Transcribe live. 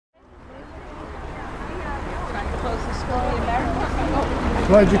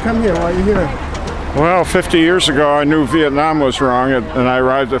Why did you come here? Why are you here? Well, 50 years ago, I knew Vietnam was wrong, and I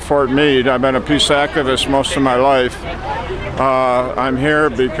arrived at Fort Meade. I've been a peace activist most of my life. I'm here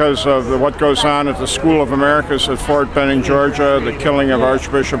because of what goes on at the School of Americas at Fort Benning, Georgia, the killing of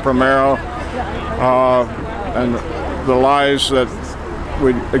Archbishop Romero, and the lies that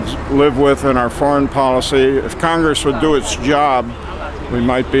we live with in our foreign policy. If Congress would do its job, we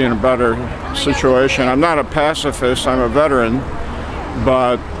might be in a better situation. I'm not a pacifist, I'm a veteran,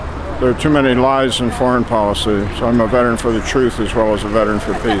 but there are too many lies in foreign policy, so I'm a veteran for the truth as well as a veteran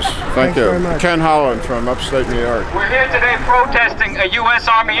for peace. Thank you. Ken Holland from upstate New York. We're here today protesting a U.S.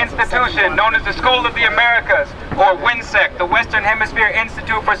 Army institution known as the School of the Americas, or WHINSEC, the Western Hemisphere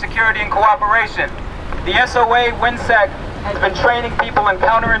Institute for Security and Cooperation. The SOA WHINSEC has been training people in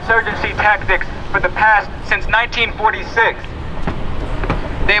counterinsurgency tactics for the past since 1946.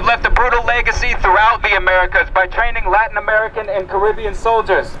 They've left a brutal legacy throughout the Americas by training Latin American and Caribbean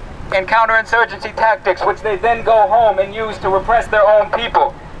soldiers in counterinsurgency tactics, which they then go home and use to repress their own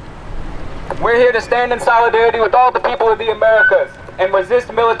people. We're here to stand in solidarity with all the people of the Americas and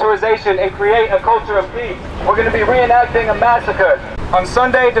resist militarization and create a culture of peace. We're going to be reenacting a massacre. On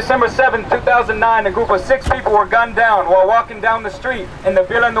Sunday, December 7, 2009, a group of 6 people were gunned down while walking down the street in the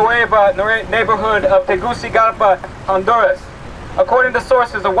Villanueva neighborhood of Tegucigalpa, Honduras. According to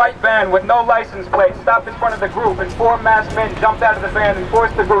sources, a white van with no license plate stopped in front of the group, and 4 masked men jumped out of the van and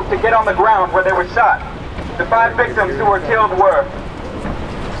forced the group to get on the ground where they were shot. The 5 victims who were killed were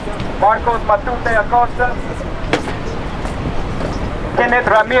Marcos Matute Acosta, Kenneth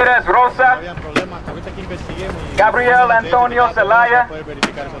Ramirez Rosa, Gabriel Antonio Zelaya,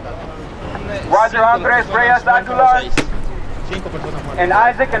 Roger Andres Reyes Aguilar, and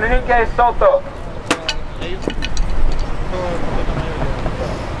Isaac Enrique Soto.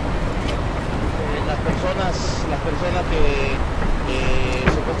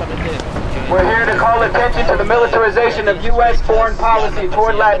 We're here to call attention to the militarization of U.S. foreign policy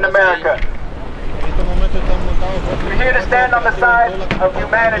toward Latin America. We're here to stand on the side of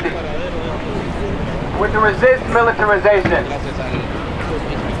humanity. We're to resist militarization.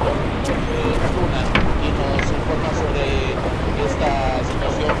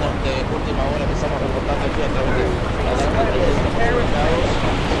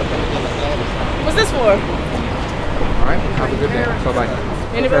 What's this for? Alright, have a good day. Bye-bye.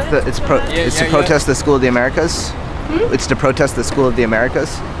 It's to protest the School of the Americas. Hmm? It's to protest the School of the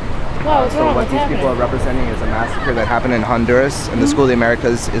Americas. Wow, what's wrong? What these people are representing is a massacre that happened in Honduras, and the School of the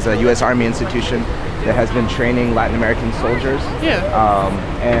Americas is a U.S. Army institution that has been training Latin American soldiers. Yeah.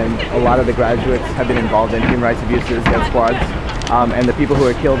 And a lot of the graduates have been involved in human rights abuses, death squads, and the people who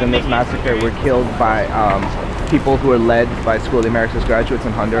were killed in this massacre were killed by people who were led by School of the Americas graduates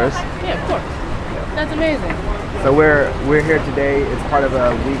in Honduras. Yeah, of course. Yeah. That's amazing. So we're here today as part of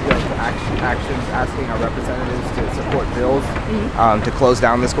a week of actions asking our representatives to support bills to close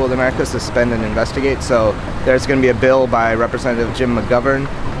down the School of the Americas, suspend and investigate. So there's going to be a bill by Representative Jim McGovern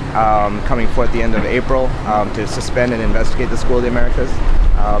coming forth at the end of April to suspend and investigate the School of the Americas.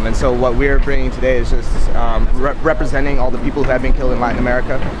 And so what we're bringing today is just representing all the people who have been killed in Latin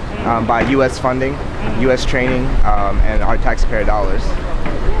America by U.S. funding, U.S. training, and our taxpayer dollars.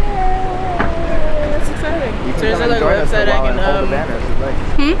 So there's another website I can hold the banner if you'd like.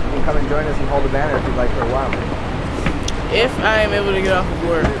 You can come and join us and hold the banner if you'd like for a while. If I am able to get off of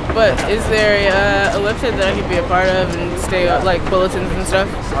work. But is there a website that I could be a part of and stay up, like bulletins and stuff?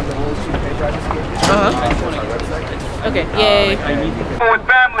 On the Wall Street paper I just gave you. Our website. Okay, yay. People with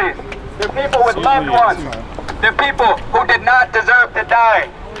families, they're people with loved ones, they're people who did not deserve to die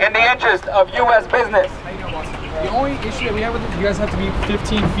in the interest of U.S. business. The only issue that we have with it, you guys have to be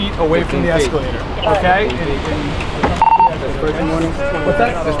 15 feet away from the escalator, okay? What's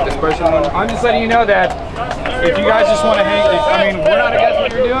that? Dispersion warning. I'm just letting you know that if you guys just want to hang, I mean, we're not against what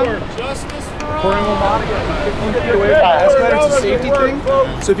you're doing. We're not against 15 feet away from the escalator. It's a safety thing,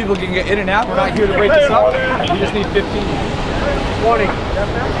 so people can get in and out. We're not here to break this up. We just need 15. 20.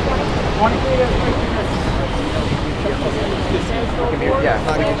 20.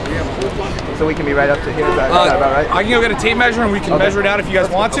 So we can be right up to here. Is that about right? I can go get a tape measure and we can measure it out if you guys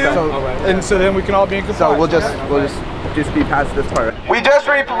want to, and so then we can all be in compliance. So we'll just be past this part. We just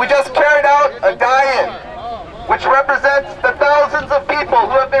carried out a die-in, which represents the thousands of people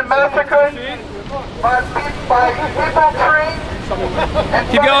who have been massacred by people trained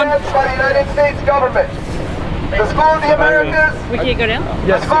and financed by the United States government. The School of the Americas. We can't go down?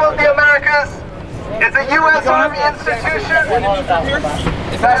 The School of the Americas is a U.S. Army institution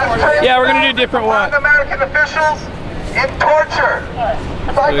that has trained we're going to do a different one. American officials in torture.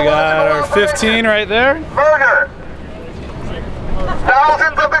 We got our 15 right there. Murder.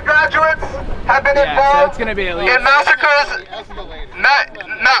 Thousands of the graduates have been involved gonna be in massacres,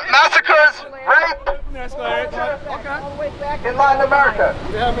 rape, in Latin America.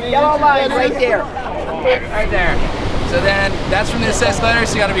 Yellow line right there. Right there. So then that's from this escalator,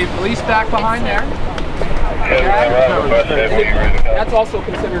 so you gotta be released back behind there. That's also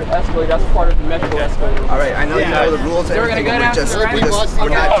considered escalator. That's part of the metro escalator. All right, I know you know the rules. So we're gonna go down. We're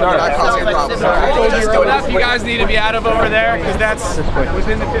not causing a problem. Stuff you guys need to be out of over there, because that's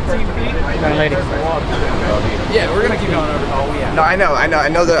within the 15 feet. Yeah, we're gonna keep going over. Oh yeah. No, I know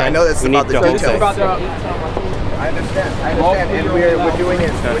that's about the details. I understand, and we're doing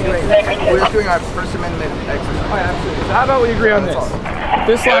it. We're doing our First Amendment exercise. Oh, absolutely. So how about we agree on this?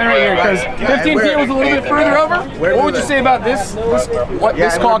 This line right here, because 15 feet was a little bit further over. What would you say about this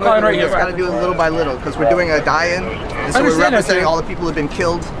call line right here? We've got to do it little by little, because we're doing a die-in, and so we're representing all the people who have been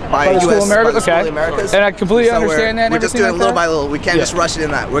killed by U.S. School Americas. And I completely understand that. We're just doing it little by little. We can't just rush it in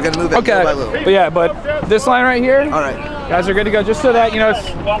that. We're going to move it little by little. But yeah, but this line right here. All right. Guys are good to go, just so that, you know,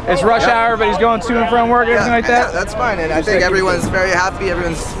 it's rush hour, but he's going to and from work, everything like that. That's fine, and I think everyone's very happy,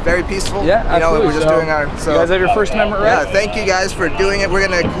 everyone's very peaceful. Yeah, absolutely. You know, we're just doing our... So, you guys have your First Amendment right? Yeah, thank you guys for doing it. We're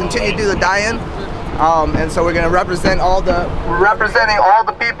going to continue to do the die-in, and so we're going to representing all the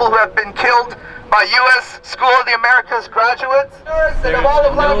people who have been killed by U.S. School of the Americas graduates and of all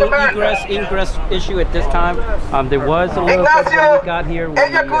of Latin America. Ingress issue at this time. There was a little bit when we got here. We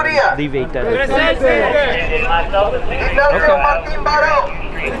alleviate that. Ignacio Martin Baró.